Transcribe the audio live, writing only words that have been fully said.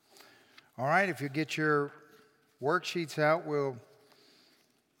All right, if you get your worksheets out, we'll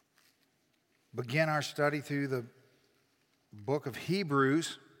begin our study through the book of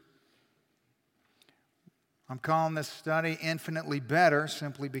Hebrews. I'm calling this study Infinitely Better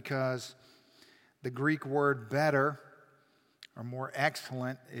simply because the Greek word better, or more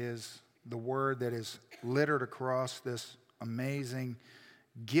excellent, is the word that is littered across this amazing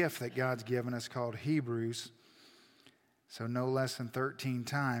gift that God's given us called Hebrews. So no less than 13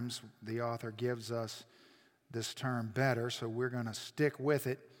 times the author gives us this term better, so we're going to stick with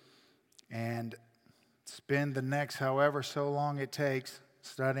it and spend the next however so long it takes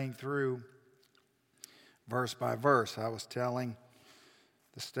studying through verse by verse. I was telling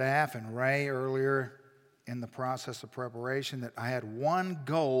the staff and Ray earlier in the process of preparation that I had one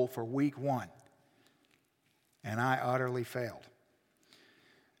goal for week one, and I utterly failed.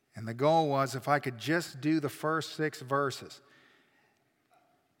 And the goal was if I could just do the first 6 verses.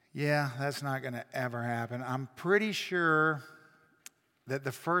 Yeah, that's not going to ever happen. I'm pretty sure that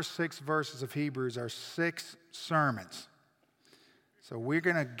the first 6 verses of Hebrews are 6 sermons. So we're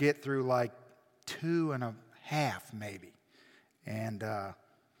going to get through like 2.5 maybe. And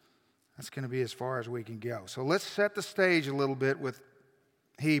that's going to be as far as we can go. So let's set the stage a little bit with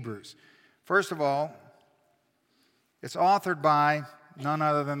Hebrews. First of all, it's authored by none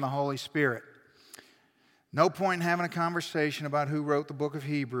other than the Holy Spirit. No point in having a conversation about who wrote the book of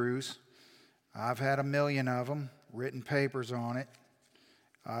Hebrews. I've had a million of them, written papers on it.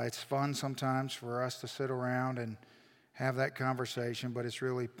 It's fun sometimes for us to sit around and have that conversation, but it's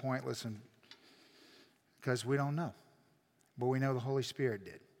really pointless because we don't know. But we know the Holy Spirit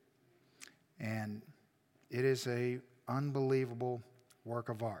did. And it is an unbelievable work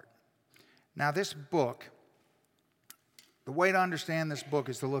of art. Now this book, the way to understand this book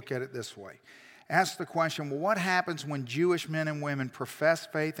is to look at it this way. Ask the question, well, what happens when Jewish men and women profess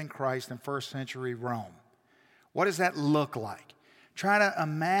faith in Christ in first century Rome? What does that look like? Try to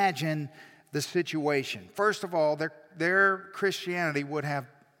imagine the situation. First of all, their Christianity would have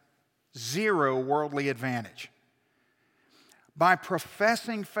zero worldly advantage. By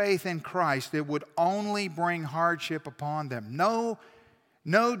professing faith in Christ, it would only bring hardship upon them. No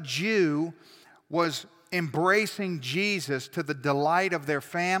Jew was embracing Jesus to the delight of their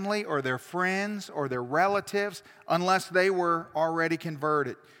family or their friends or their relatives unless they were already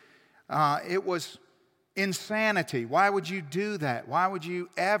converted. It was insanity. Why would you do that? Why would you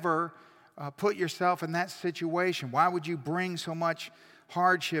ever put yourself in that situation? Why would you bring so much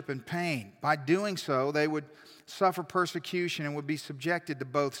hardship and pain? By doing so, they would suffer persecution and would be subjected to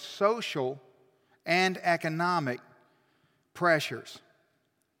both social and economic pressures.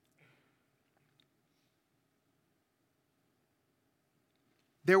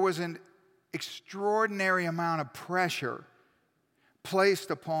 There was an extraordinary amount of pressure placed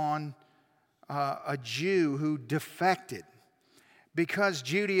upon a Jew who defected because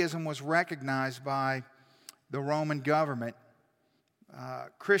Judaism was recognized by the Roman government.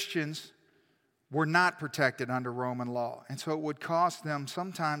 Christians were not protected under Roman law, and so it would cost them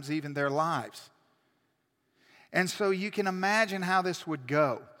sometimes even their lives. And so you can imagine how this would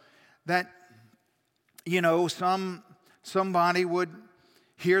go. That, somebody would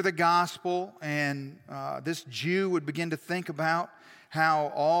hear the gospel, and this Jew would begin to think about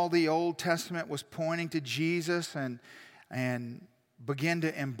how all the Old Testament was pointing to Jesus and begin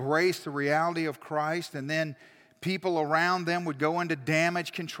to embrace the reality of Christ. And then people around them would go into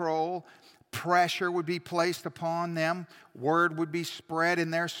damage control. Pressure would be placed upon them. Word would be spread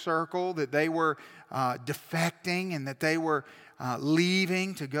in their circle that they were defecting and that they were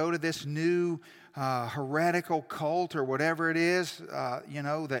leaving to go to this new heretical cult or whatever it is,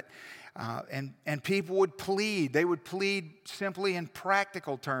 and people would plead. They would plead simply in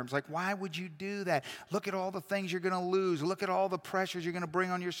practical terms, like, why would you do that? Look at all the things you're going to lose. Look at all the pressures you're going to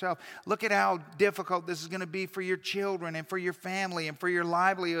bring on yourself. Look at how difficult this is going to be for your children and for your family and for your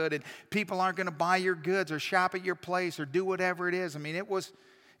livelihood, and people aren't going to buy your goods or shop at your place or do whatever it is. I mean, it was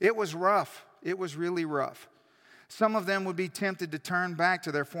rough. It was really rough. Some of them would be tempted to turn back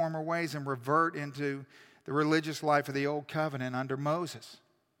to their former ways and revert into the religious life of the Old Covenant under Moses.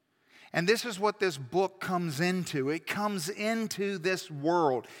 And this is what this book comes into. It comes into this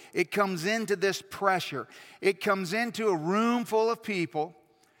world. It comes into this pressure. It comes into a room full of people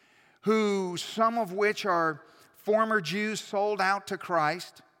who, some of which are former Jews sold out to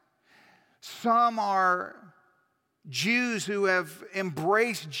Christ. Some are Jews who have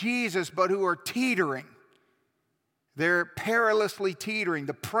embraced Jesus but who are teetering. They're perilously teetering.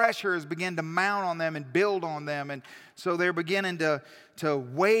 The pressure has begun to mount on them and build on them. And so they're beginning to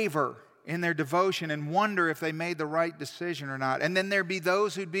waver in their devotion and wonder if they made the right decision or not. And then there'd be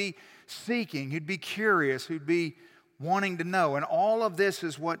those who'd be seeking, who'd be curious, who'd be wanting to know. And all of this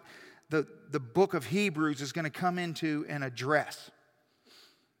is what the book of Hebrews is going to come into and address.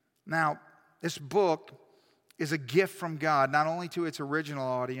 Now, this book is a gift from God, not only to its original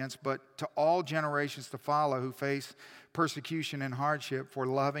audience, but to all generations to follow who face persecution and hardship for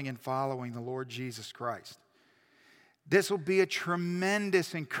loving and following the Lord Jesus Christ. This will be a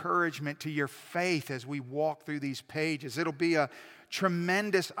tremendous encouragement to your faith as we walk through these pages. It'll be a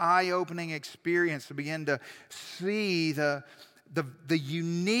tremendous eye-opening experience to begin to see the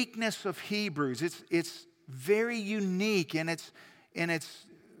uniqueness of Hebrews. It's very unique in its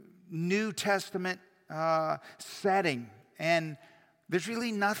New Testament setting, and there's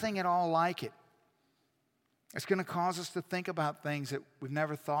really nothing at all like it. It's going to cause us to think about things that we've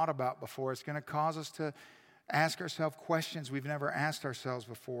never thought about before. It's going to cause us to ask ourselves questions we've never asked ourselves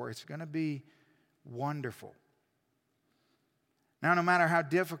before. It's going to be wonderful. Now, no matter how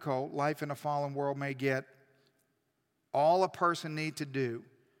difficult life in a fallen world may get, all a person needs to do,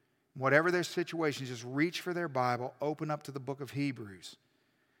 whatever their situation, is just reach for their Bible, open up to the book of Hebrews.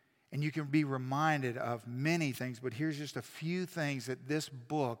 And you can be reminded of many things, but here's just a few things that this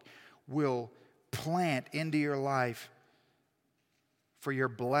book will plant into your life for your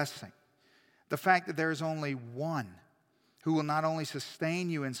blessing. The fact that there is only one who will not only sustain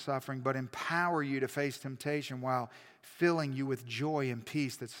you in suffering, but empower you to face temptation while filling you with joy and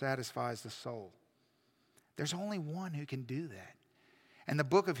peace that satisfies the soul. There's only one who can do that. And the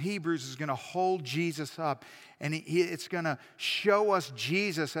book of Hebrews is going to hold Jesus up, and it's going to show us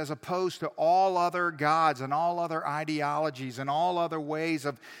Jesus as opposed to all other gods and all other ideologies and all other ways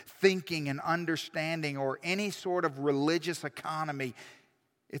of thinking and understanding or any sort of religious economy.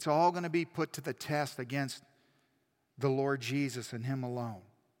 It's all going to be put to the test against the Lord Jesus and Him alone.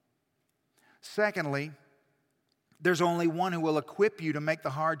 Secondly, there's only one who will equip you to make the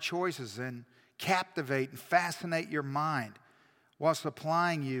hard choices and captivate and fascinate your mind while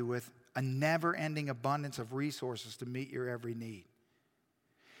supplying you with a never-ending abundance of resources to meet your every need.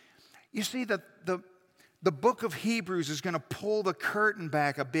 You see, the book of Hebrews is going to pull the curtain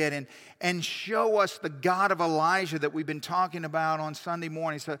back a bit and show us the God of Elijah that we've been talking about on Sunday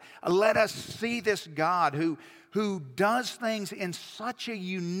morning. So let us see this God who does things in such a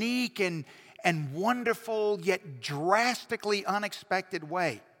unique and wonderful yet drastically unexpected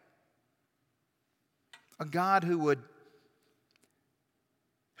way. A God who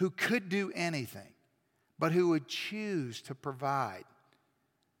could do anything, but who would choose to provide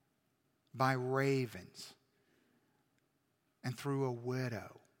by ravens and through a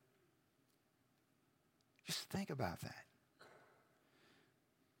widow. Just think about that.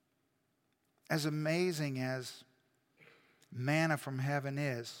 As amazing as manna from heaven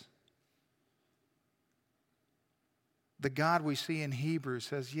is, the God we see in Hebrews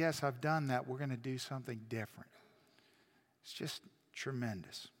says, yes, I've done that. We're going to do something different. It's just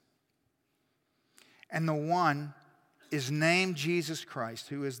tremendous. And the one is named Jesus Christ,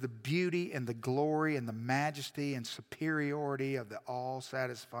 who is the beauty and the glory and the majesty and superiority of the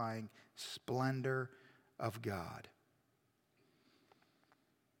all-satisfying splendor of God.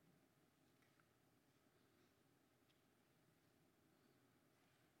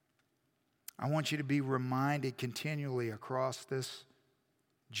 I want you to be reminded continually across this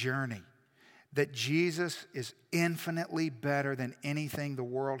journey that Jesus is infinitely better than anything the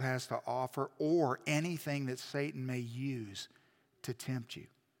world has to offer or anything that Satan may use to tempt you.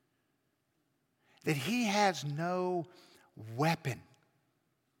 That He has no weapon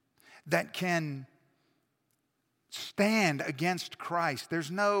that can stand against Christ.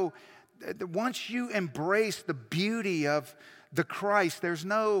 Once you embrace the beauty of the Christ, there's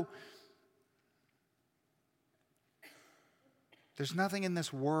nothing in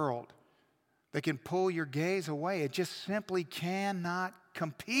this world that can pull your gaze away. It just simply cannot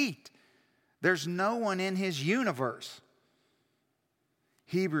compete. There's no one in His universe.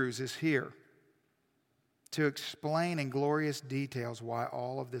 Hebrews is here to explain in glorious details why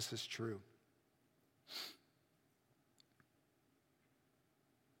all of this is true.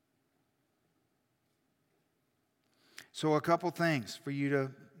 So a couple things for you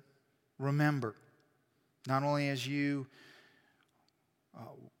to remember, not only as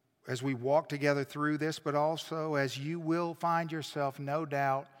we walk together through this, but also as you will find yourself, no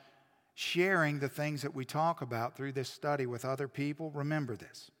doubt, sharing the things that we talk about through this study with other people. Remember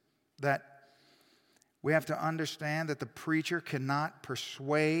this, that we have to understand that the preacher cannot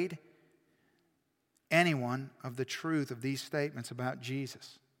persuade anyone of the truth of these statements about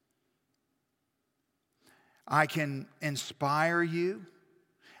Jesus. I can inspire you.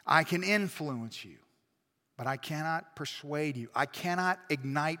 I can influence you, but I cannot persuade you. I cannot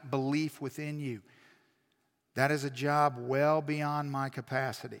ignite belief within you. That is a job well beyond my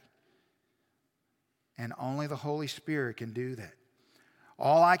capacity. And only the Holy Spirit can do that.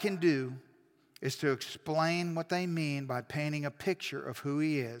 All I can do is to explain what they mean by painting a picture of who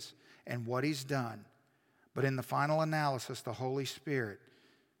He is and what He's done. But in the final analysis, the Holy Spirit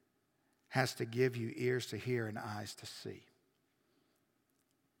has to give you ears to hear and eyes to see.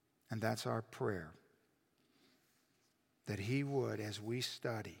 And that's our prayer. That He would, as we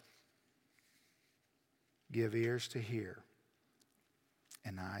study, give ears to hear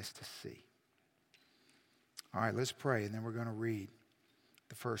and eyes to see. All right, let's pray, and then we're going to read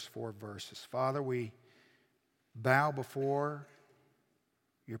the first 4 verses. Father, we bow before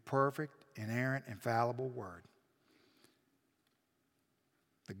your perfect, inerrant, infallible word.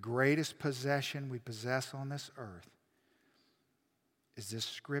 The greatest possession we possess on this earth is this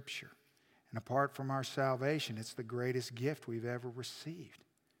Scripture. And apart from our salvation, it's the greatest gift we've ever received.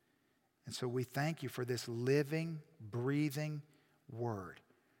 And so we thank you for this living, breathing word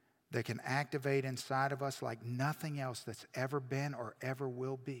that can activate inside of us like nothing else that's ever been or ever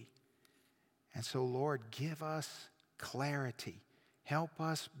will be. And so, Lord, give us clarity. Help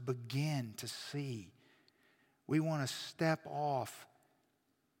us begin to see. We want to step off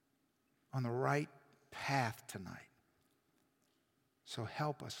on the right path tonight. So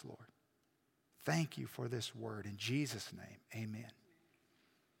help us, Lord. Thank you for this word. In Jesus' name, amen.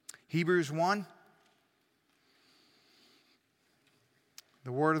 Hebrews 1.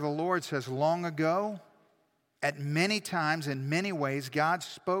 The word of the Lord says, long ago, at many times, in many ways, God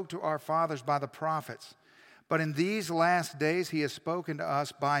spoke to our fathers by the prophets. But in these last days, He has spoken to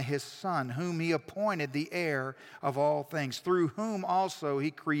us by His Son, whom He appointed the heir of all things, through whom also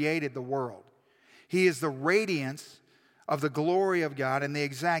He created the world. He is the radiance of the glory of God and the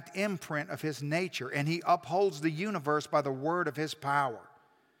exact imprint of His nature, and He upholds the universe by the word of His power.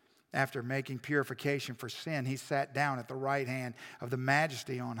 After making purification for sin, He sat down at the right hand of the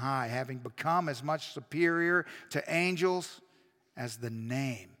Majesty on high, having become as much superior to angels as the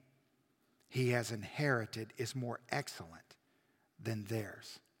name He has inherited is more excellent than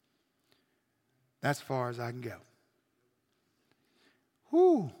theirs. That's as far as I can go.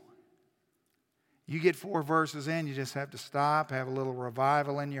 Whew. You get 4 verses in, you just have to stop, have a little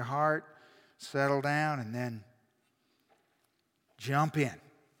revival in your heart, settle down, and then jump in.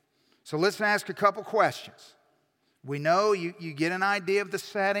 So let's ask a couple questions. We know you get an idea of the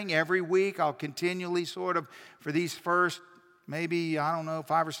setting. Every week I'll continually sort of, for these first maybe, 5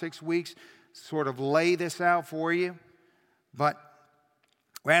 or 6 weeks, sort of lay this out for you. But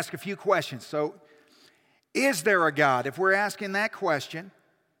we'll ask a few questions. So, is there a God? If we're asking that question,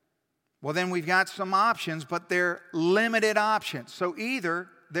 well, then we've got some options, but they're limited options. So either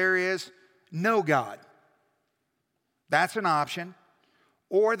there is no God. That's an option.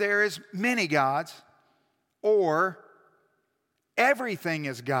 Or there is many gods. Or everything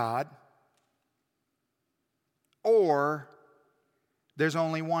is God. Or there's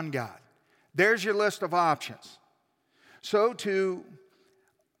only one God. There's your list of options. So to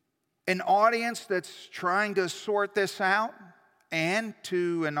an audience that's trying to sort this out, and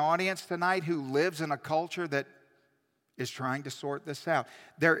to an audience tonight who lives in a culture that is trying to sort this out,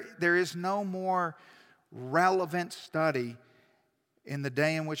 there is no more relevant study in the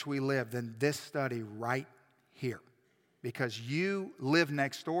day in which we live than this study right here. Because you live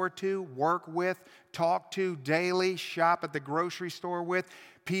next door to, work with, talk to daily, shop at the grocery store with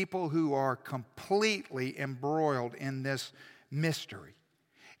people who are completely embroiled in this mystery.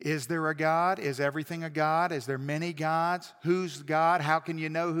 Is there a God? Is everything a God? Is there many gods? Who's God? How can you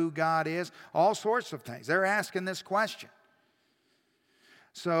know who God is? All sorts of things. They're asking this question.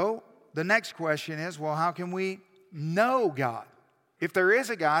 So the next question is, well, how can we know God? If there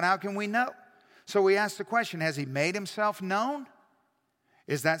is a God, how can we know? So we ask the question, has He made Himself known?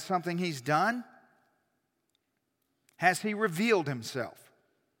 Is that something He's done? Has He revealed Himself,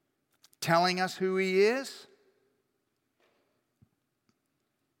 telling us who He is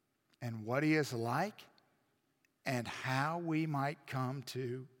and what He is like and how we might come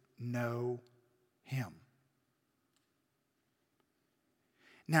to know Him?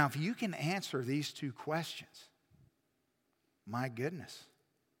 Now, if you can answer these 2 questions, my goodness,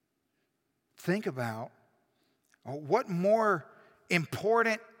 think about what more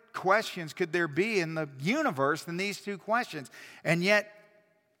important questions could there be in the universe than these 2 questions? And yet,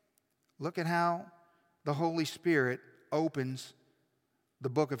 look at how the Holy Spirit opens the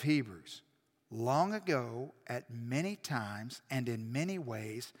book of Hebrews. Long ago, at many times and in many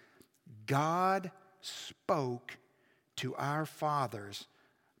ways, God spoke to our fathers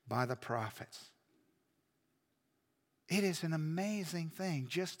by the prophets. It is an amazing thing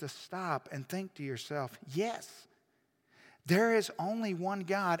just to stop and think to yourself, yes, there is only one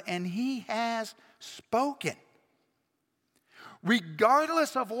God, and He has spoken.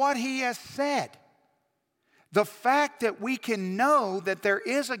 Regardless of what He has said, the fact that we can know that there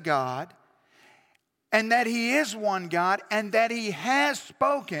is a God and that He is one God and that He has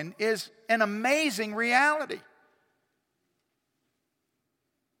spoken is an amazing reality.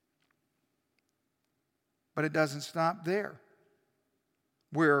 But it doesn't stop there.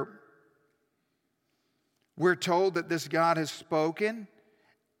 We're told that this God has spoken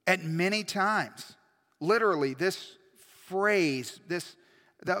at many times. Literally, this phrase,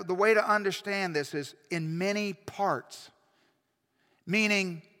 the way to understand this is in many parts.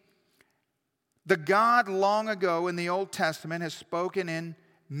 Meaning, the God long ago in the Old Testament has spoken in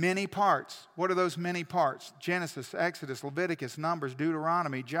many parts. What are those many parts? Genesis, Exodus, Leviticus, Numbers,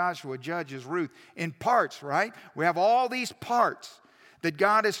 Deuteronomy, Joshua, Judges, Ruth. In parts, right? We have all these parts that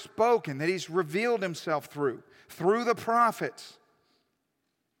God has spoken, that He's revealed Himself through the prophets.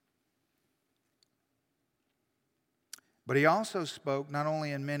 But He also spoke not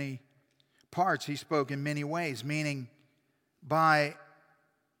only in many parts, He spoke in many ways, meaning by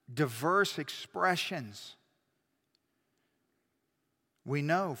diverse expressions. We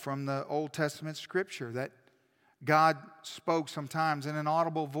know from the Old Testament Scripture that God spoke sometimes in an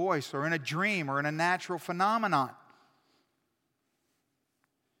audible voice or in a dream or in a natural phenomenon.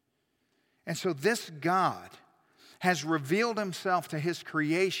 And so this God has revealed Himself to His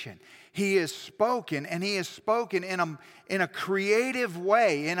creation. He has spoken, and He has spoken in a creative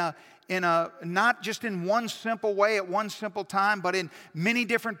way, in a not just in one simple way at one simple time, but in many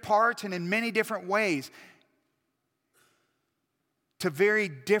different parts and in many different ways to very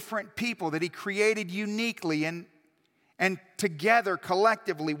different people that He created uniquely, and together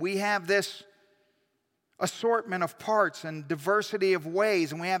collectively we have this assortment of parts and diversity of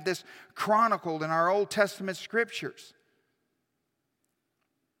ways, and we have this chronicled in our Old Testament Scriptures.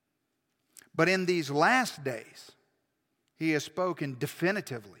 But in these last days, He has spoken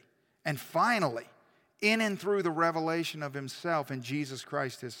definitively and finally in and through the revelation of Himself in Jesus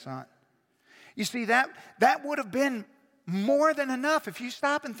Christ, His Son. You see, that would have been more than enough if you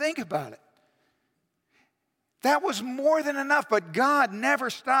stop and think about it. That was more than enough, but God never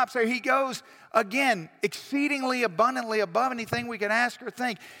stops there. He goes, again, exceedingly abundantly above anything we could ask or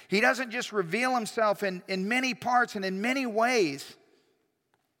think. He doesn't just reveal Himself in many parts and in many ways.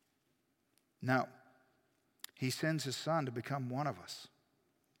 No. He sends His Son to become one of us.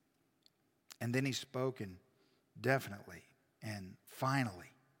 And then He's spoken definitely and finally.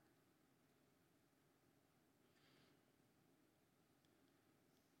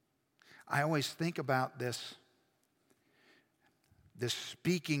 I always think about this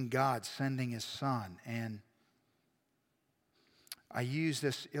speaking God sending His Son, and I use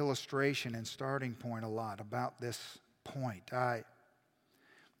this illustration and starting point a lot about this point. I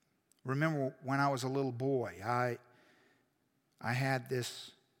remember when I was a little boy, I had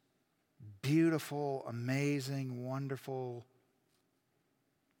this beautiful, amazing, wonderful,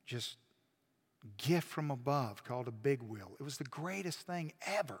 just gift from above called a big wheel. It was the greatest thing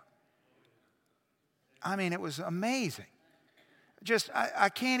ever. I mean, it was amazing. I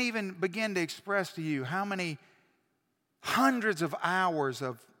can't even begin to express to you how many hundreds of hours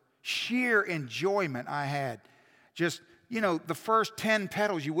of sheer enjoyment I had. Just, the first 10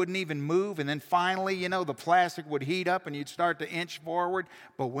 pedals you wouldn't even move, and then finally, the plastic would heat up and you'd start to inch forward.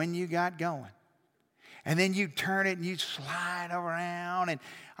 But when you got going, and then you'd turn it and you'd slide around,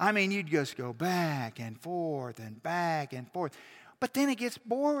 and you'd just go back and forth and back and forth. But then it gets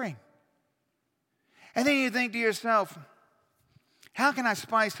boring. And then you think to yourself, how can I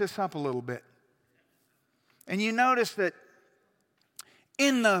spice this up a little bit? And you notice that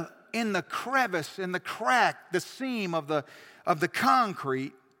in the crevice, in the crack, the seam of the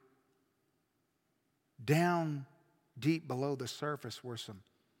concrete, down deep below the surface were some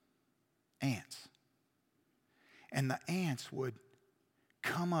ants. And the ants would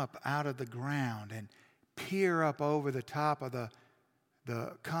come up out of the ground and peer up over the top of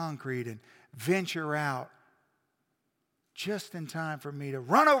the concrete and venture out just in time for me to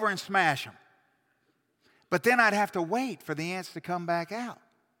run over and smash them. But then I'd have to wait for the ants to come back out.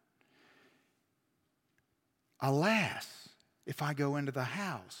 Alas, if I go into the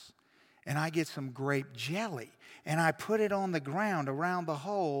house and I get some grape jelly and I put it on the ground around the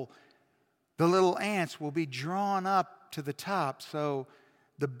hole, the little ants will be drawn up to the top so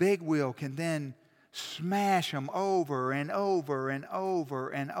the big wheel can then smash them over and over and over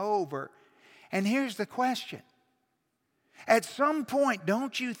and over. And here's the question. At some point,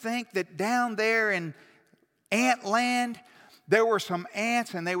 don't you think that down there in ant land, there were some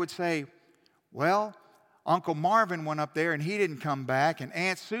ants and they would say, well, Uncle Marvin went up there and he didn't come back, and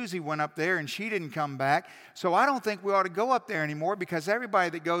Aunt Susie went up there and she didn't come back, so I don't think we ought to go up there anymore because everybody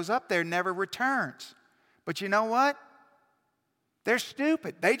that goes up there never returns. But you know what? They're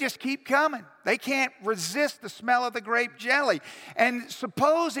stupid. They just keep coming. They can't resist the smell of the grape jelly. And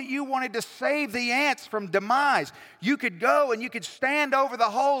suppose that you wanted to save the ants from demise. You could go and you could stand over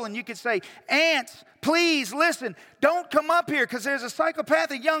the hole and you could say, ants, please listen. Don't come up here because there's a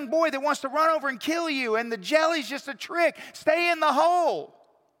psychopathic young boy that wants to run over and kill you. And the jelly's just a trick. Stay in the hole.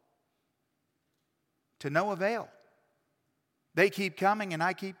 To no avail. They keep coming and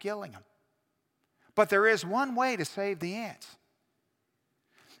I keep killing them. But there is one way to save the ants.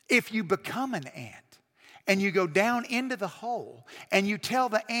 If you become an ant and you go down into the hole and you tell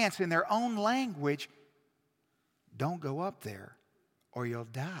the ants in their own language, don't go up there or you'll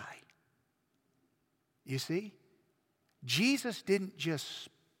die. You see? Jesus didn't just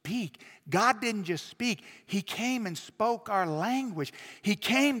speak. God didn't just speak. He came and spoke our language. He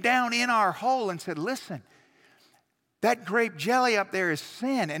came down in our hole and said, listen, that grape jelly up there is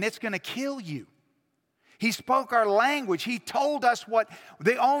sin and it's going to kill you. He spoke our language. He told us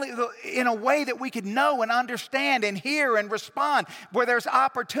in a way that we could know and understand and hear and respond where there's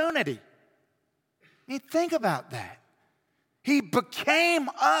opportunity. I mean, think about that. He became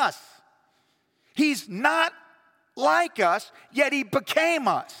us. He's not like us, yet he became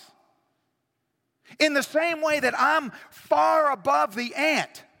us. In the same way that I'm far above the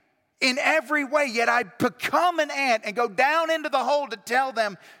ant in every way, yet I become an ant and go down into the hole to tell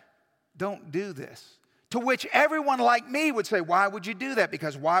them, don't do this. To which everyone like me would say, why would you do that?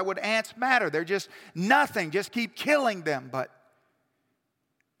 Because why would ants matter? They're just nothing. Just keep killing them. But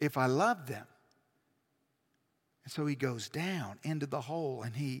if I love them. And so he goes down into the hole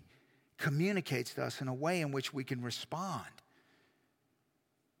and he communicates to us in a way in which we can respond.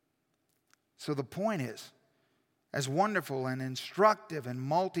 So the point is, as wonderful and instructive and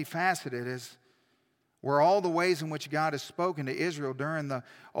multifaceted as were all the ways in which God has spoken to Israel during the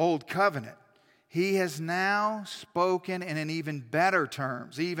Old Covenant, he has now spoken in even better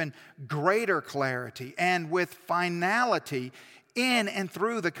terms, even greater clarity, and with finality in and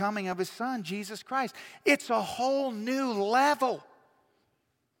through the coming of his Son, Jesus Christ. It's a whole new level.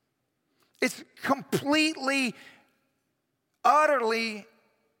 It's completely, utterly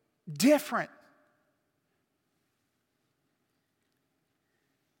different.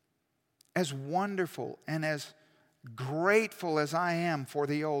 As wonderful and as grateful as I am for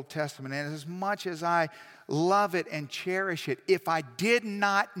the Old Testament, and as much as I love it and cherish it, if I did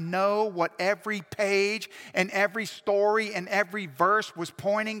not know what every page and every story and every verse was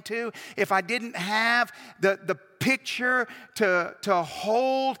pointing to, if I didn't have the picture to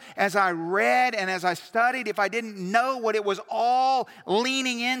hold as I read and as I studied, if I didn't know what it was all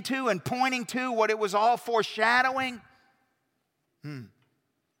leaning into and pointing to, what it was all foreshadowing,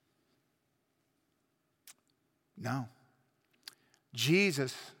 no.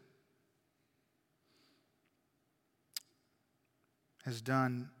 Jesus has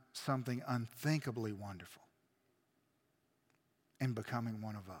done something unthinkably wonderful in becoming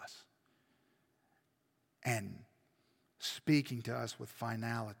one of us and speaking to us with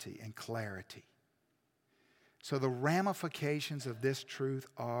finality and clarity. So the ramifications of this truth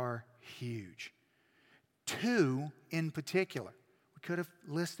are huge. Two in particular. We could have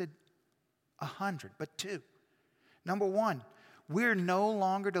listed 100, but two. Number one, we're no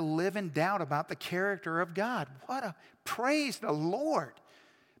longer to live in doubt about the character of God. Praise the Lord.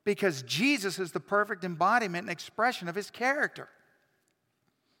 Because Jesus is the perfect embodiment and expression of his character.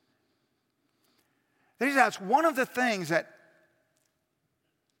 That's one of the things that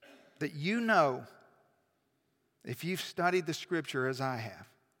you know, if you've studied the Scripture as I have,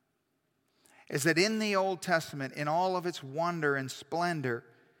 is that in the Old Testament, in all of its wonder and splendor,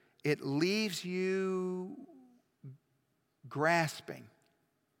 it leaves you grasping.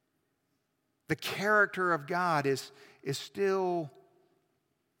 The character of God is still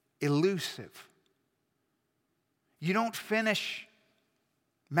elusive. You don't finish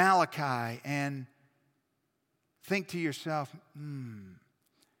Malachi and think to yourself,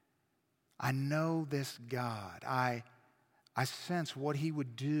 I know this God. I sense what he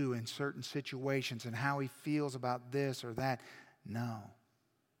would do in certain situations and how he feels about this or that. No.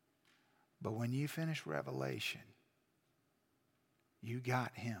 But when you finish Revelation, you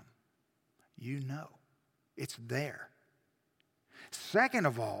got him. You know. It's there. Second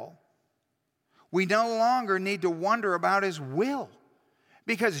of all, we no longer need to wonder about his will.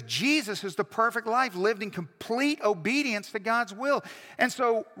 Because Jesus is the perfect life lived in complete obedience to God's will. And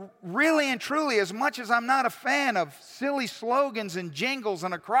so really and truly, as much as I'm not a fan of silly slogans and jingles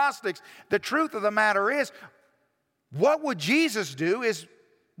and acrostics, the truth of the matter is, what would Jesus do is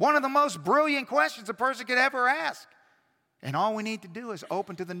one of the most brilliant questions a person could ever ask. And all we need to do is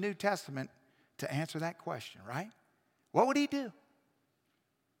open to the New Testament to answer that question, right? What would he do?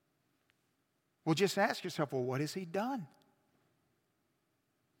 Well, just ask yourself, well, what has he done?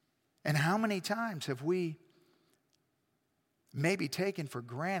 And how many times have we maybe taken for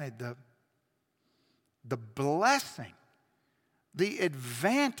granted the blessing, the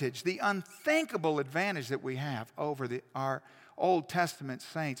advantage, the unthinkable advantage that we have over our Old Testament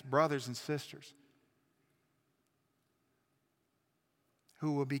saints, brothers and sisters,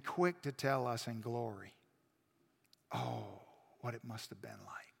 who will be quick to tell us in glory, oh, what it must have been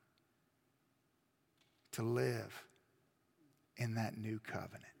like to live in that new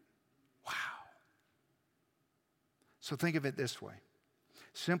covenant. Wow. So think of it this way.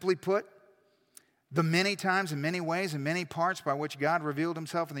 Simply put, the many times and many ways and many parts by which God revealed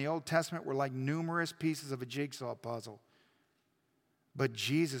himself in the Old Testament were like numerous pieces of a jigsaw puzzle. But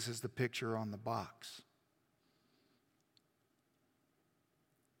Jesus is the picture on the box.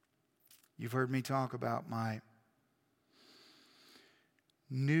 You've heard me talk about my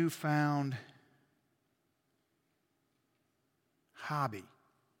newfound hobby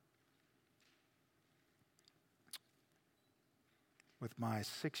with my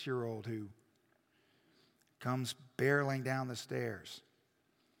 6-year-old who comes barreling down the stairs.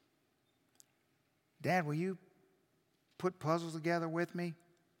 Dad, will you put puzzles together with me?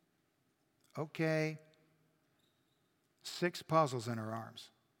 Okay. 6 puzzles in her arms.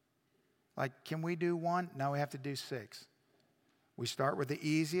 Like, can we do 1? No, we have to do 6. We start with the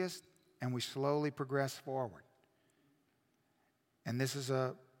easiest and we slowly progress forward. And this is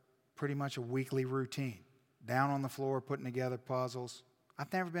pretty much a weekly routine. Down on the floor, putting together puzzles.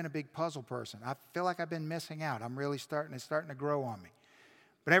 I've never been a big puzzle person. I feel like I've been missing out. I'm really it's starting to grow on me.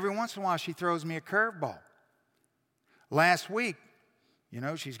 But every once in a while, she throws me a curveball. Last week,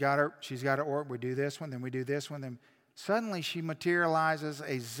 she's got her order. We do this one, then we do this one. Then suddenly she materializes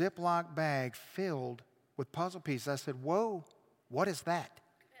a Ziploc bag filled with puzzle pieces. I said, whoa, what is that?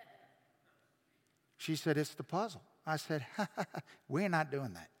 She said, it's the puzzle. I said, we're not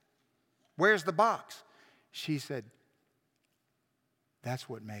doing that. Where's the box? She said, that's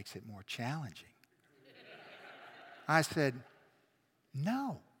what makes it more challenging. I said,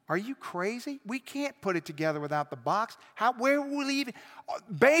 no. Are you crazy? We can't put it together without the box. Where will we even?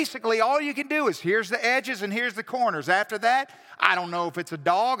 Basically, all you can do is here's the edges and here's the corners. After that, I don't know if it's a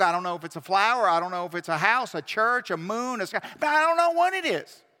dog. I don't know if it's a flower. I don't know if it's a house, a church, a moon, a sky. But I don't know what it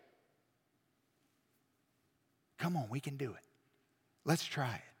is. Come on, we can do it. Let's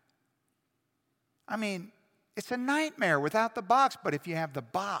try it. I mean, it's a nightmare without the box, but if you have the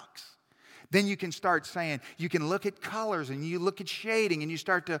box, then you can start saying, you can look at colors and you look at shading and you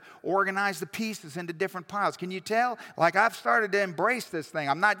start to organize the pieces into different piles. Can you tell? Like, I've started to embrace this thing.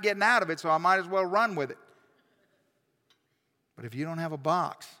 I'm not getting out of it, so I might as well run with it. But if you don't have a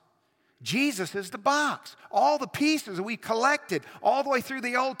box, Jesus is the box. All the pieces that we collected all the way through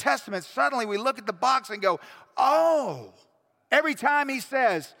the Old Testament, suddenly we look at the box and go, oh. Every time he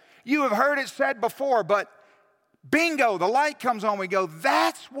says, you have heard it said before, but bingo, the light comes on. We go,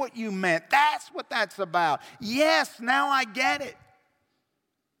 that's what you meant. That's what that's about. Yes, now I get it.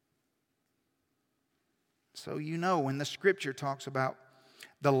 So when the Scripture talks about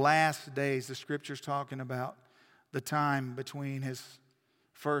the last days, the Scripture's talking about the time between his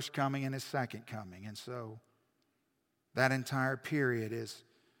first coming and his second coming. And so that entire period is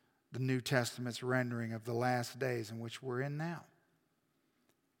the New Testament's rendering of the last days in which we're in now.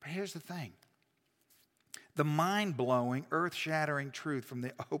 But here's the thing. The mind-blowing, earth-shattering truth from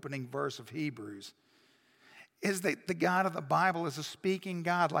the opening verse of Hebrews is that the God of the Bible is a speaking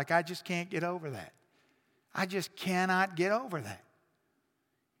God. Like, I just can't get over that. I just cannot get over that.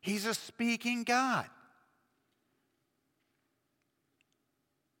 He's a speaking God.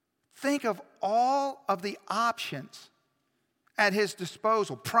 Think of all of the options at his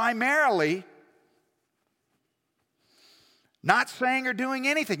disposal. Primarily, not saying or doing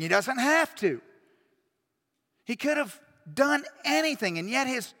anything. He doesn't have to. He could have done anything, and yet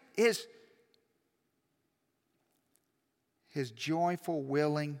his joyful,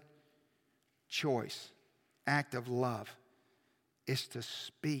 willing choice, act of love, is to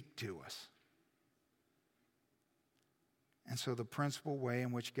speak to us. And so the principal way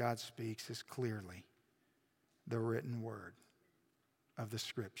in which God speaks is clearly the written word of the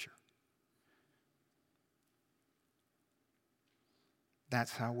Scripture.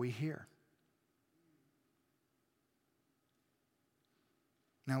 That's how we hear.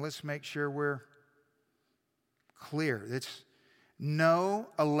 Now let's make sure we're clear. It's no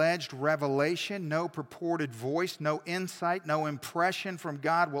alleged revelation, no purported voice, no insight, no impression from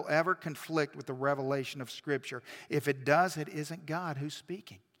God will ever conflict with the revelation of Scripture. If it does, it isn't God who's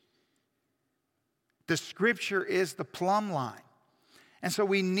speaking. The Scripture is the plumb line. And so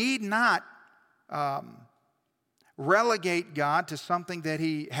we need not relegate God to something that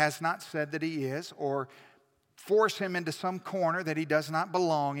He has not said that He is, or force Him into some corner that He does not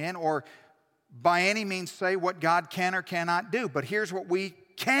belong in, or by any means say what God can or cannot do. But here's what we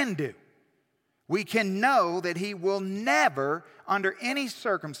can do. We can know that He will never, under any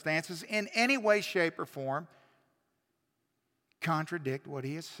circumstances, in any way, shape, or form, contradict what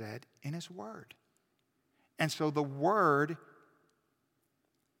He has said in His Word. And so the Word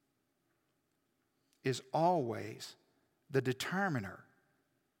is always the determiner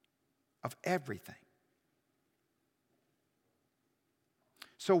of everything.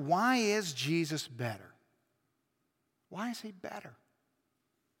 So why is Jesus better? Why is He better?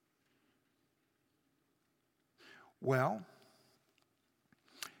 Well,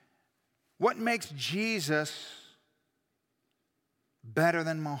 what makes Jesus better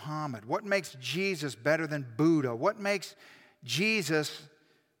than Muhammad? What makes Jesus better than Buddha? What makes Jesus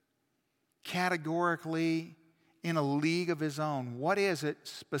categorically in a league of His own? What is it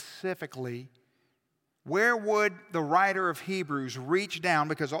specifically? Where would the writer of Hebrews reach down?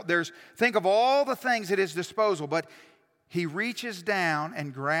 Because think of all the things at his disposal, but he reaches down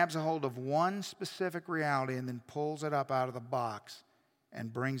and grabs a hold of one specific reality and then pulls it up out of the box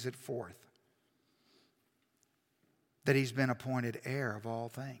and brings it forth. That He's been appointed heir of all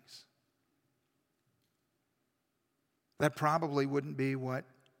things. That probably wouldn't be what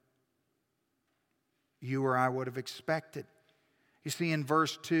you or I would have expected. You see, in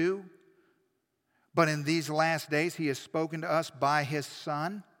verse 2, but in these last days He has spoken to us by His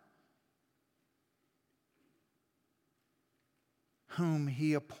Son, whom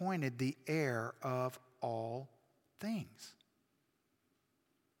He appointed the heir of all things.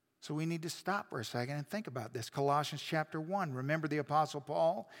 So we need to stop for a second and think about this. Colossians chapter 1. Remember the Apostle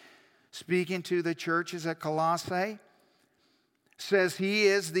Paul speaking to the churches at Colossae? Says He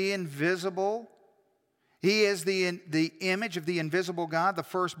is the invisible. He is the image of the invisible God, the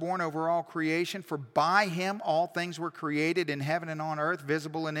firstborn over all creation. For by Him all things were created in heaven and on earth,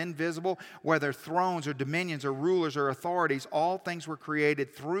 visible and invisible, whether thrones or dominions or rulers or authorities. All things were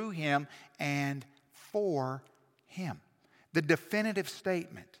created through Him and for Him. The definitive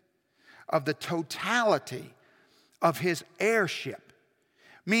statement of the totality of His heirship.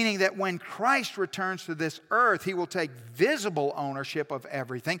 Meaning that when Christ returns to this earth, He will take visible ownership of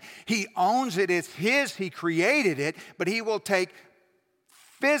everything. He owns it, it's His, He created it, but He will take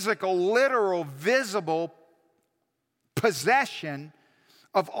physical, literal, visible possession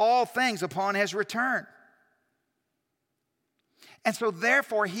of all things upon His return. And so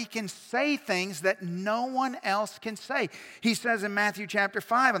therefore He can say things that no one else can say. He says in Matthew chapter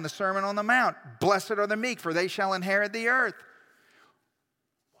 5 in the Sermon on the Mount, "Blessed are the meek, for they shall inherit the earth."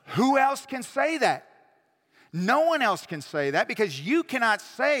 Who else can say that? No one else can say that, because you cannot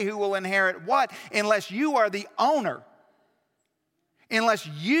say who will inherit what unless you are the owner. Unless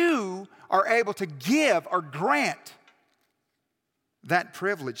you are able to give or grant that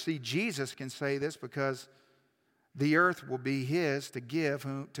privilege. See, Jesus can say this because the earth will be His to give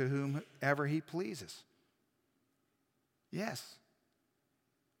to whomever He pleases. Yes.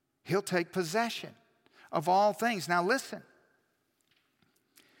 He'll take possession of all things. Now listen.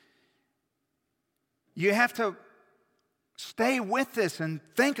 You have to stay with this and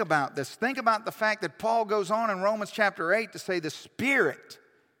think about this. Think about the fact that Paul goes on in Romans chapter 8 to say the Spirit,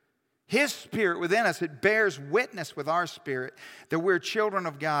 His Spirit within us, it bears witness with our spirit that we're children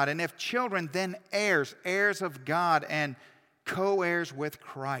of God. And if children, then heirs, heirs of God and co-heirs with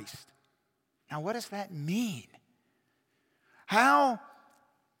Christ. Now, what does that mean? How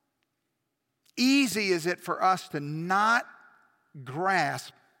easy is it for us to not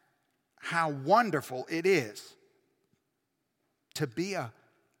grasp how wonderful it is to be a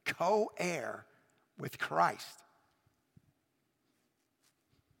co-heir with Christ?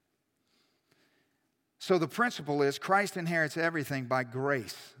 So the principle is Christ inherits everything by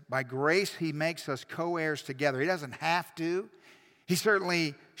grace. By grace, He makes us co-heirs together. He doesn't have to. He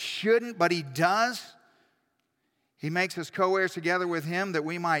certainly shouldn't, but He does. He makes us co-heirs together with Him that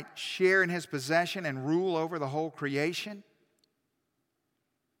we might share in His possession and rule over the whole creation.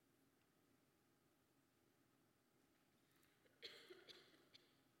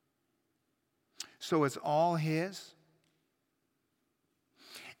 So it's all His.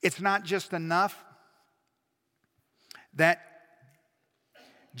 It's not just enough that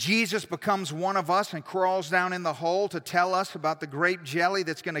Jesus becomes one of us and crawls down in the hole to tell us about the grape jelly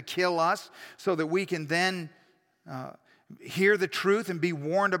that's going to kill us so that we can then hear the truth and be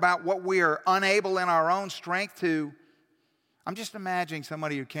warned about what we are unable in our own strength to. I'm just imagining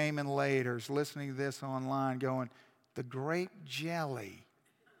somebody who came in late or is listening to this online going, the grape jelly.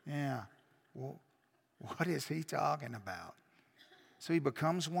 Yeah, well, what is he talking about? So he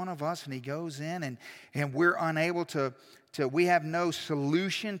becomes one of us and he goes in and we're unable to, we have no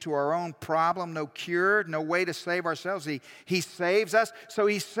solution to our own problem, no cure, no way to save ourselves. He saves us. So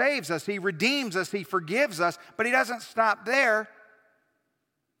he saves us. He redeems us. He forgives us. But he doesn't stop there.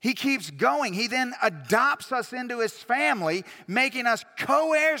 He keeps going. He then adopts us into his family, making us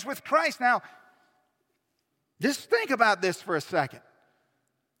co-heirs with Christ. Now, just think about this for a second.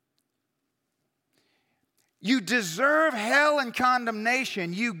 You deserve hell and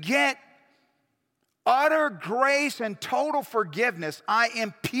condemnation. You get utter grace and total forgiveness. I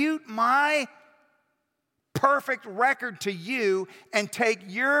impute my perfect record to you and take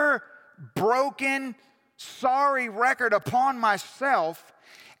your broken, sorry record upon myself.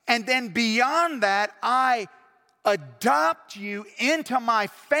 And then beyond that, I adopt you into my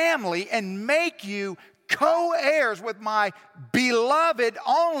family and make you co-heirs with my beloved,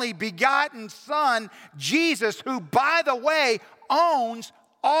 only begotten Son, Jesus, who, by the way, owns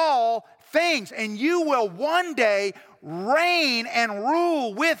all things. And you will one day reign and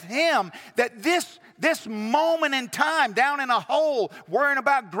rule with him. That this moment in time down in a hole worrying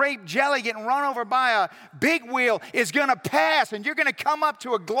about grape jelly getting run over by a big wheel is going to pass, and you're going to come up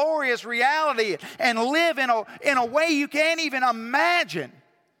to a glorious reality and live in a way you can't even imagine.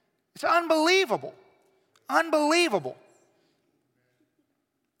 It's unbelievable. Unbelievable.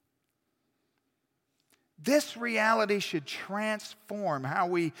 This reality should transform how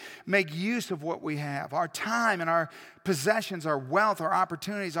we make use of what we have, our time and our possessions, our wealth, our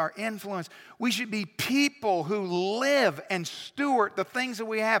opportunities, our influence. We should be people who live and steward the things that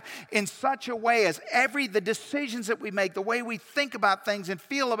we have in such a way as the decisions that we make, the way we think about things and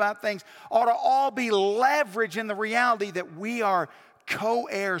feel about things ought to all be leveraged in the reality that we are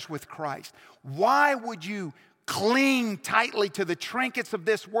co-heirs with Christ. Why would you cling tightly to the trinkets of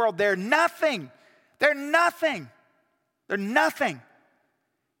this world? They're nothing. They're nothing. They're nothing.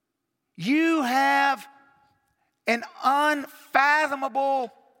 You have an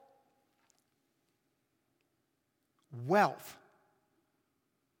unfathomable wealth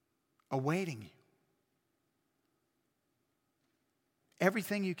awaiting you.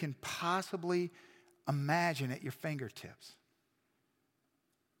 Everything you can possibly imagine at your fingertips.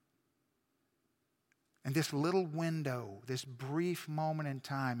 And this little window, this brief moment in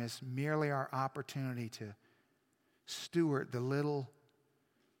time is merely our opportunity to steward the little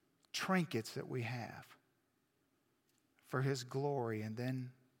trinkets that we have for his glory, and then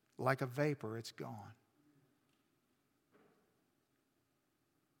like a vapor, it's gone.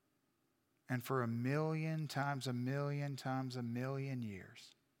 And for 1,000,000 times 1,000,000 times 1,000,000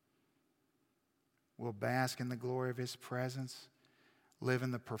 years, we'll bask in the glory of his presence, live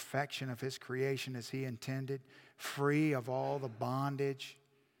in the perfection of his creation as he intended, free of all the bondage,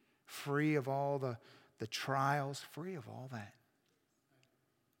 free of all the trials, free of all that.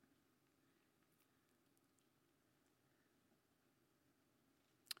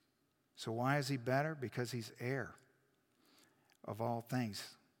 So why is he better? Because he's heir of all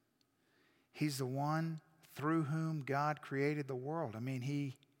things. He's the one through whom God created the world. I mean,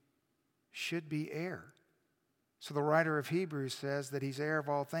 he should be heir. So the writer of Hebrews says that he's heir of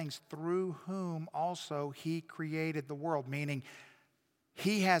all things, through whom also he created the world, meaning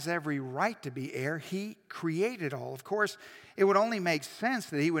he has every right to be heir. He created all. Of course, it would only make sense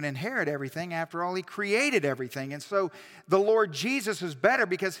that he would inherit everything. After all, he created everything. And so the Lord Jesus is better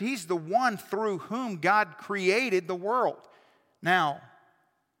because he's the one through whom God created the world. Now,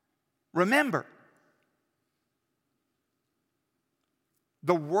 remember,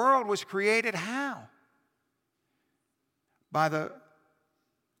 the world was created how? By the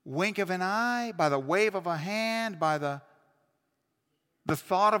wink of an eye, by the wave of a hand, by the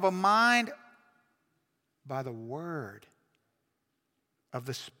thought of a mind, by the word of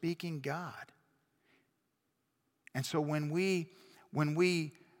the speaking God. And so when we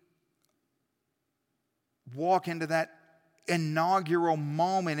walk into that inaugural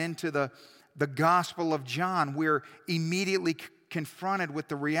moment into the Gospel of John, we're immediately confronted with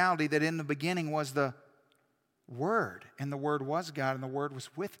the reality that in the beginning was the Word, and the Word was God, and the Word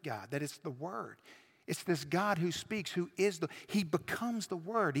was with God. That it's the Word. It's this God who speaks, who is he becomes the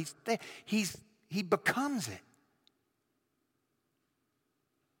Word. He becomes it.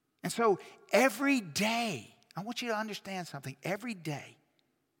 And so every day, I want you to understand something. Every day,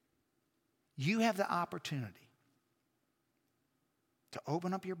 you have the opportunity to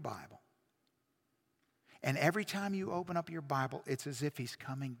open up your Bible. And every time you open up your Bible, it's as if he's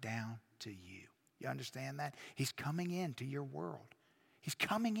coming down to you. You understand that? He's coming into your world. He's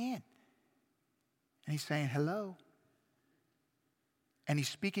coming in. And he's saying, hello. And he's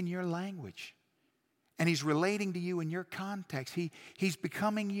speaking your language. And he's relating to you in your context. He's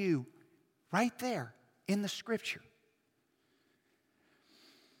becoming you right there in the Scripture.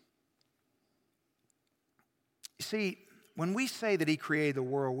 You see, when we say that he created the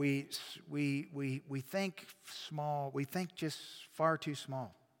world, we think small. We think just far too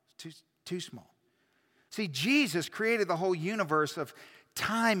small. Too small. See, Jesus created the whole universe of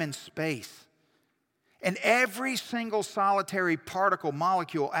time and space. And every single solitary particle,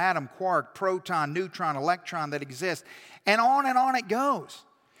 molecule, atom, quark, proton, neutron, electron that exists. And on it goes.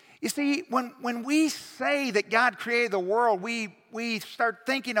 You see, when we say that God created the world, we start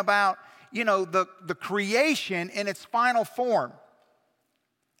thinking about, the creation in its final form.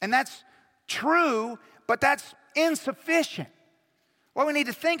 And that's true, but that's insufficient. What we need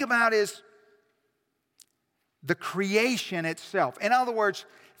to think about is the creation itself. In other words,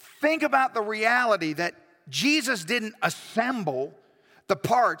 think about the reality that Jesus didn't assemble the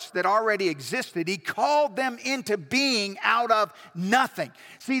parts that already existed. He called them into being out of nothing.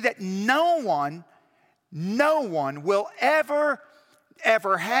 See, that no one will ever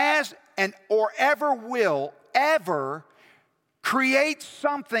has or ever will ever create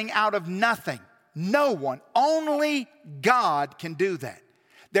something out of nothing. No one. Only God can do that.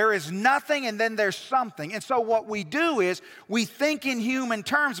 There is nothing and then there's something. And so what we do is we think in human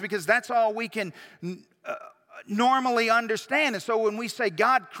terms because that's all we can normally understand. And so when we say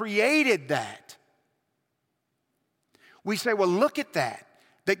God created that, we say, well, look at that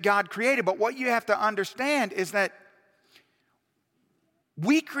God created. But what you have to understand is that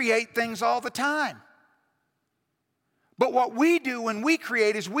we create things all the time. But what we do when we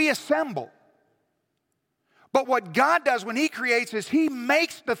create is we assemble. But what God does when he creates is he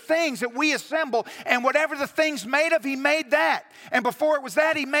makes the things that we assemble, and whatever the thing's made of, he made that. And before it was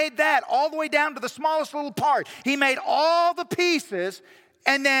that, he made that, all the way down to the smallest little part. He made all the pieces,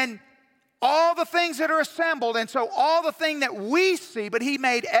 and then all the things that are assembled, and so all the thing that we see, but he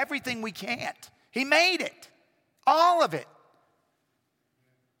made everything we can't. He made it, all of it.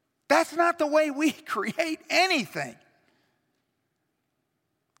 That's not the way we create anything.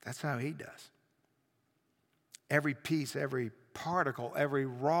 That's how he does. Every piece, every particle, every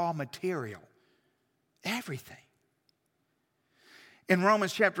raw material, everything. In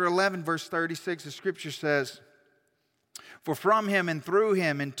Romans chapter 11, verse 36, the scripture says, "For from him and through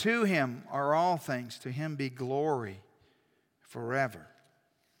him and to him are all things. To him be glory forever.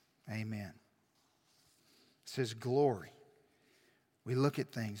 Amen." It says glory. We look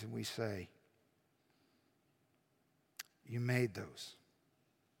at things and we say, you made those.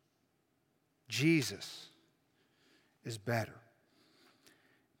 Jesus is better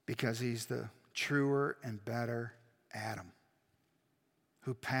because he's the truer and better Adam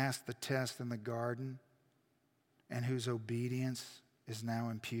who passed the test in the garden and whose obedience is now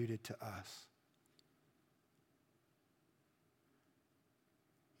imputed to us.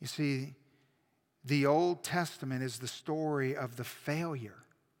 You see, the Old Testament is the story of the failure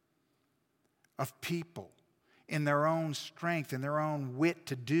of people in their own strength, in their own wit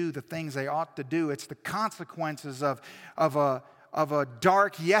to do the things they ought to do. It's the consequences of a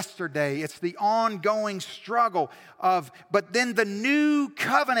dark yesterday. It's the ongoing struggle but then the new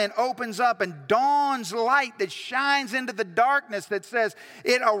covenant opens up and dawns light that shines into the darkness that says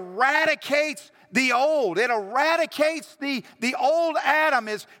it eradicates the old. It eradicates the old Adam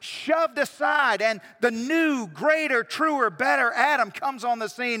is shoved aside, and the new, greater, truer, better Adam comes on the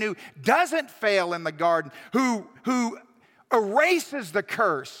scene who doesn't fail in the garden, who erases the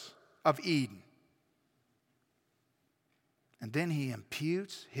curse of Eden. And then he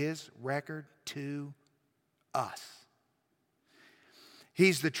imputes his record to us.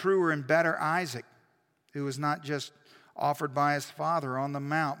 He's the truer and better Isaac, who was not just offered by his father on the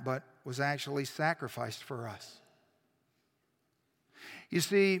mount, but was actually sacrificed for us. You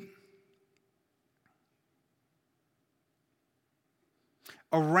see,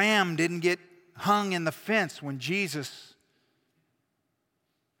 a ram didn't get hung in the fence when Jesus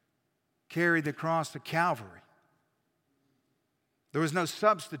carried the cross to Calvary. There was no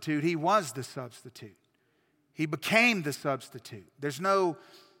substitute. He was the substitute. He became the substitute.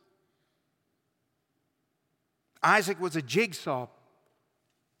 Isaac was a jigsaw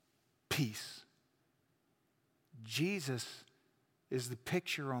piece. Jesus is the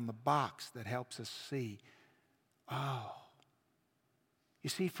picture on the box that helps us see, oh, you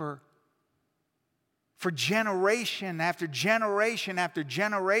see, for generation after generation after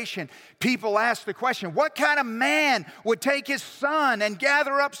generation, people ask the question, what kind of man would take his son and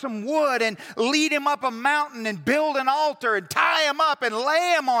gather up some wood and lead him up a mountain and build an altar and tie him up and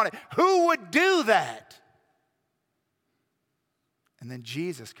lay him on it? Who would do that? And then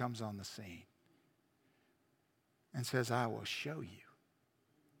Jesus comes on the scene and says, I will show you.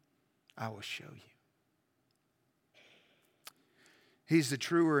 I will show you. He's the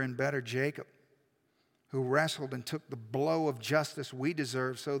truer and better Jacob, who wrestled and took the blow of justice we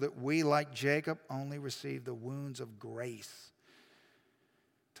deserve, so that we, like Jacob, only receive the wounds of grace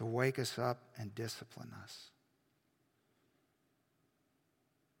to wake us up and discipline us.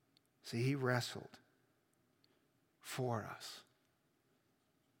 See, he wrestled for us.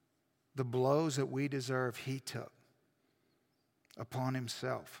 The blows that we deserve, he took upon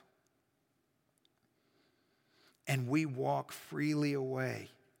himself. And we walk freely away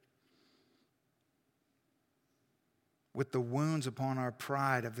with the wounds upon our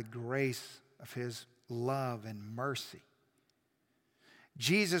pride of the grace of his love and mercy.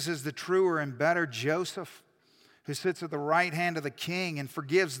 Jesus is the truer and better Joseph, who sits at the right hand of the king and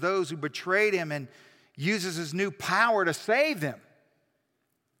forgives those who betrayed him and uses his new power to save them.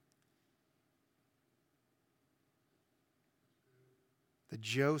 The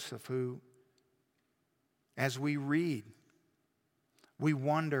Joseph who, as we read, we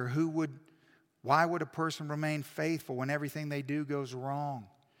wonder why would a person remain faithful when everything they do goes wrong?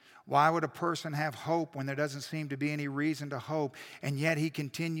 Why would a person have hope when there doesn't seem to be any reason to hope? And yet he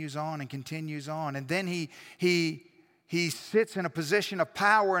continues on and continues on. And then he sits in a position of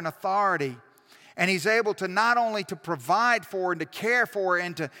power and authority. And he's able to not only to provide for and to care for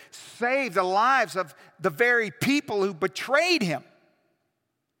and to save the lives of the very people who betrayed him.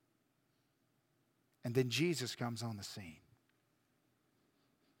 And then Jesus comes on the scene.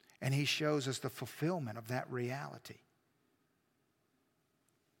 And he shows us the fulfillment of that reality.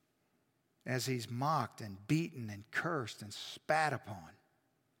 As he's mocked and beaten and cursed and spat upon.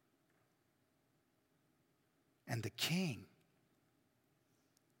 And the king,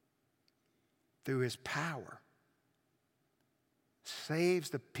 through his power,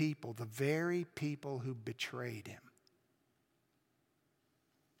 saves the people, the very people who betrayed him.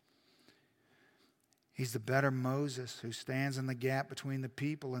 He's the better Moses who stands in the gap between the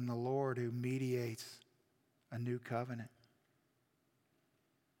people and the Lord, who mediates a new covenant.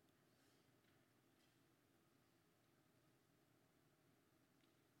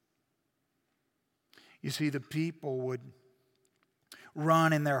 You see, the people would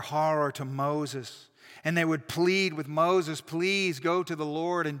run in their horror to Moses, and they would plead with Moses, please go to the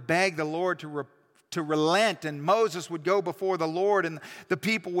Lord and beg the Lord to relent. And Moses would go before the Lord, and the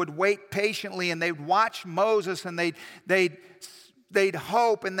people would wait patiently, and they'd watch Moses, and they'd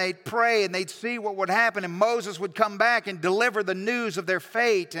hope, and they'd pray, and they'd see what would happen, and Moses would come back and deliver the news of their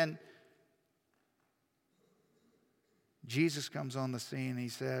fate. And Jesus comes on the scene, and he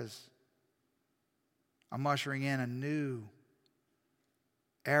says, I'm ushering in a new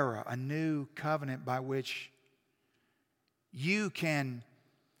era, a new covenant by which you can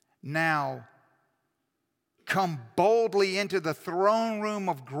now come boldly into the throne room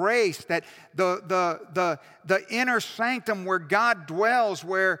of grace, that the inner sanctum where God dwells,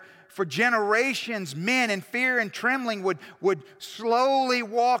 where for generations men in fear and trembling would slowly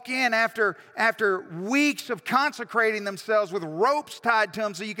walk in after weeks of consecrating themselves with ropes tied to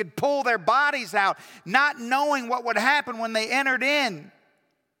them so you could pull their bodies out, not knowing what would happen when they entered in.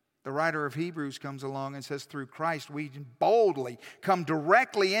 The writer of Hebrews comes along and says, through Christ we boldly come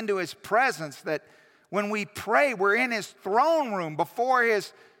directly into his presence, that when we pray, we're in his throne room before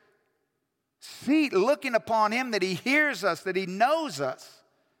his seat, looking upon him, that he hears us, that he knows us.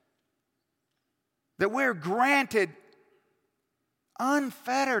 That we're granted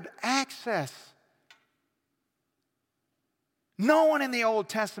unfettered access. No one in the Old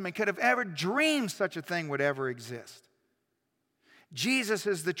Testament could have ever dreamed such a thing would ever exist. Jesus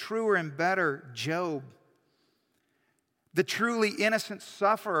is the truer and better Job, the truly innocent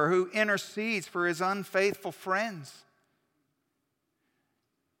sufferer who intercedes for his unfaithful friends.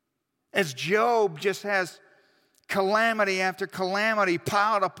 As Job just has calamity after calamity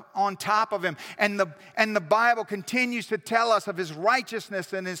piled up on top of him. And the Bible continues to tell us of his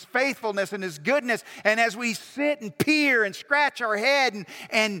righteousness and his faithfulness and his goodness. And as we sit and peer and scratch our head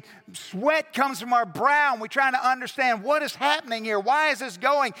and sweat comes from our brow and we're trying to understand what is happening here, why is this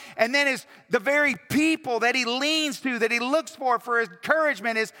going? And then the very people that he leans to, that he looks for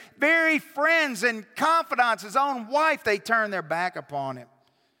encouragement, his very friends and confidants, his own wife, they turn their back upon him.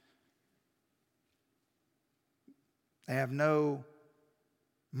 They have no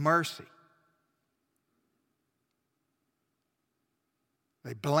mercy.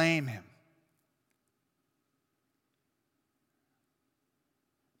 They blame him.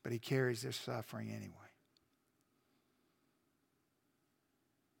 But he carries their suffering anyway.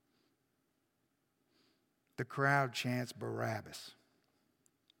 The crowd chants Barabbas.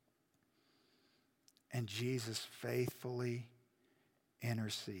 And Jesus faithfully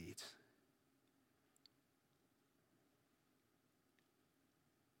intercedes.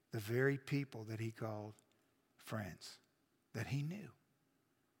 The very people that he called friends, that he knew,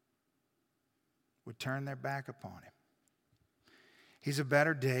 would turn their back upon him. He's a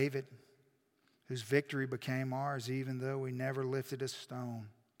better David, whose victory became ours, even though we never lifted a stone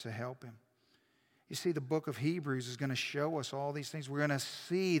to help him. You see, the book of Hebrews is going to show us all these things. We're going to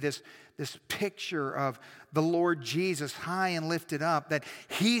see this picture of the Lord Jesus high and lifted up, that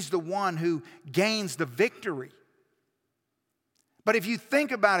he's the one who gains the victory. But if you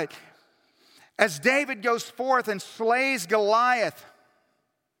think about it, as David goes forth and slays Goliath,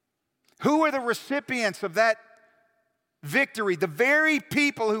 who are the recipients of that victory? The very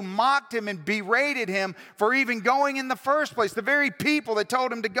people who mocked him and berated him for even going in the first place. The very people that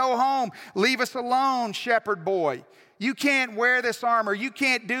told him to go home. Leave us alone, shepherd boy. You can't wear this armor. You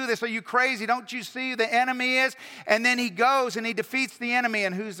can't do this. Are you crazy? Don't you see who the enemy is? And then he goes and he defeats the enemy.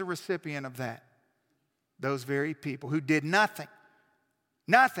 And who's the recipient of that? Those very people who did nothing.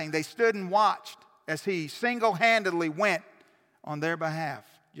 Nothing. They stood and watched as he single-handedly went on their behalf,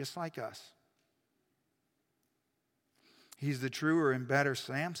 just like us. He's the truer and better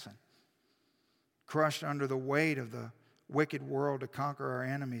Samson, crushed under the weight of the wicked world to conquer our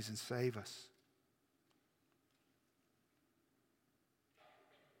enemies and save us.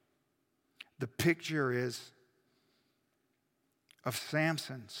 The picture is of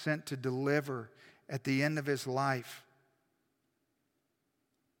Samson sent to deliver at the end of his life,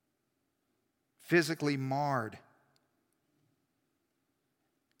 physically marred,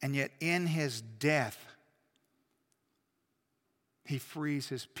 and yet in his death, he frees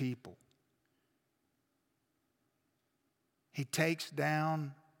his people. He takes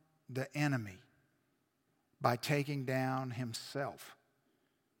down the enemy by taking down himself.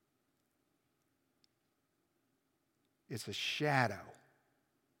 It's a shadow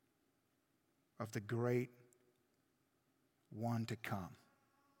of the great one to come.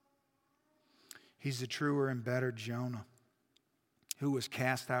 He's the truer and better Jonah, who was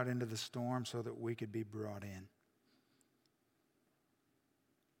cast out into the storm so that we could be brought in.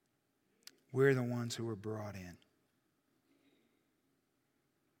 We're the ones who were brought in.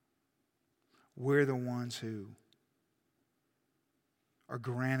 We're the ones who are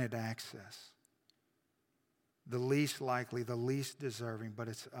granted access. The least likely, the least deserving, but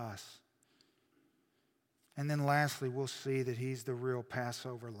it's us. And then lastly, we'll see that he's the real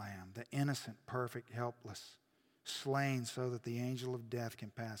Passover lamb, the innocent, perfect, helpless, slain so that the angel of death can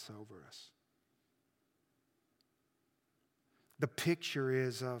pass over us. The picture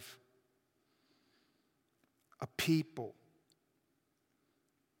is of a people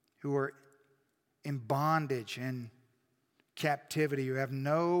who are in bondage and captivity, who have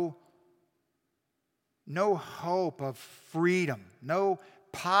no hope of freedom, no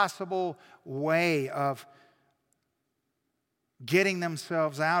possible way of getting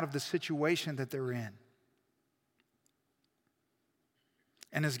themselves out of the situation that they're in.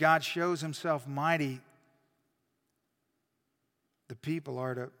 And as God shows himself mighty, the people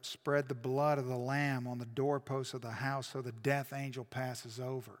are to spread the blood of the lamb on the doorposts of the house so the death angel passes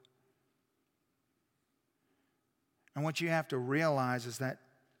over. And what you have to realize is that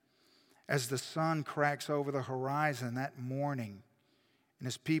as the sun cracks over the horizon that morning, and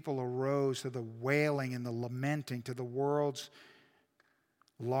as people arose to the wailing and the lamenting, to the world's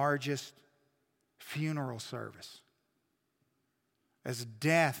largest funeral service, as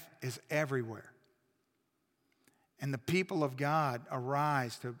death is everywhere, and the people of God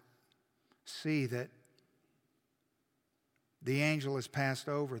arise to see that the angel has passed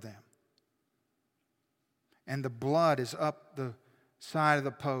over them, and the blood is up the side of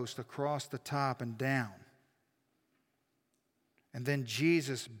the post, across the top and down. And then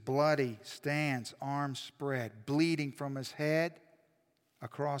Jesus, bloody, stands, arms spread, bleeding from his head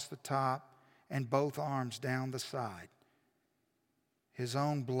across the top and both arms down the side. His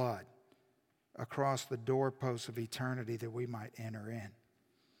own blood across the doorposts of eternity that we might enter in.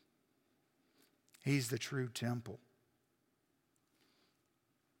 He's the true temple.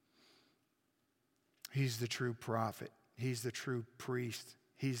 He's the true prophet. He's the true priest.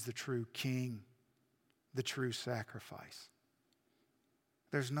 He's the true king, the true sacrifice.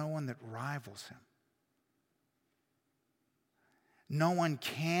 There's no one that rivals him. No one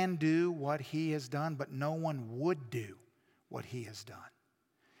can do what he has done, but no one would do what he has done.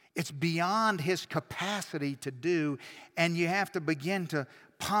 It's beyond his capacity to do, and you have to begin to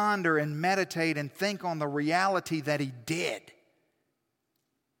ponder and meditate and think on the reality that he did.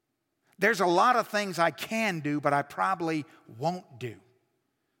 There's a lot of things I can do, but I probably won't do.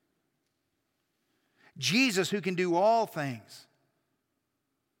 Jesus, who can do all things.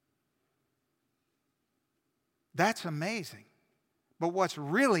 That's amazing. But what's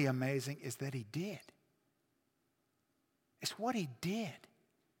really amazing is that he did. It's what he did.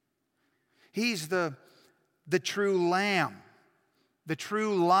 He's the true lamb, the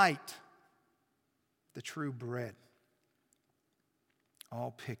true light, the true bread.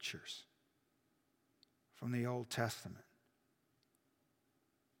 All pictures from the Old Testament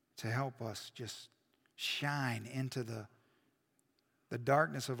to help us just shine into the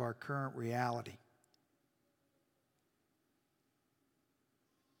darkness of our current reality.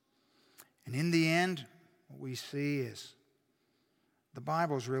 And in the end, what we see is the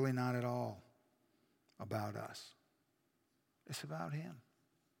Bible's really not at all about us. It's about him.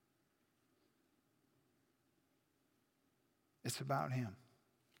 It's about him.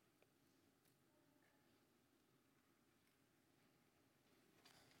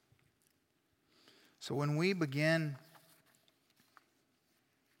 So when we begin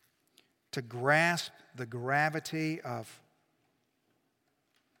to grasp the gravity of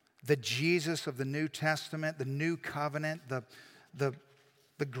the Jesus of the New Testament, the new covenant, the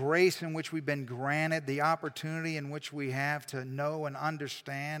grace in which we've been granted, the opportunity in which we have to know and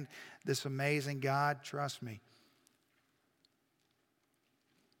understand this amazing God, trust me,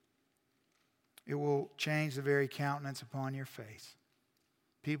 it will change the very countenance upon your face.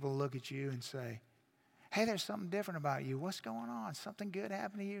 People look at you and say, hey, there's something different about you. What's going on? Something good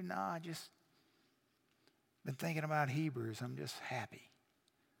happened to you? No, I just been thinking about Hebrews. I'm just happy.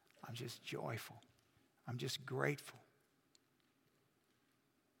 I'm just joyful. I'm just grateful.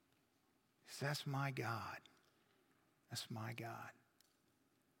 That's my God. That's my God.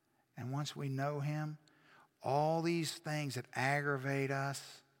 And once we know him, all these things that aggravate us,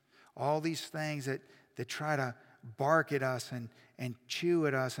 all these things that try to bark at us and chew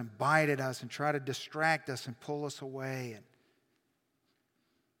at us and bite at us and try to distract us and pull us away, and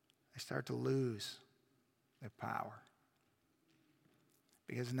they start to lose their power.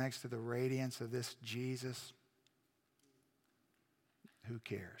 Because next to the radiance of this Jesus, who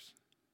cares?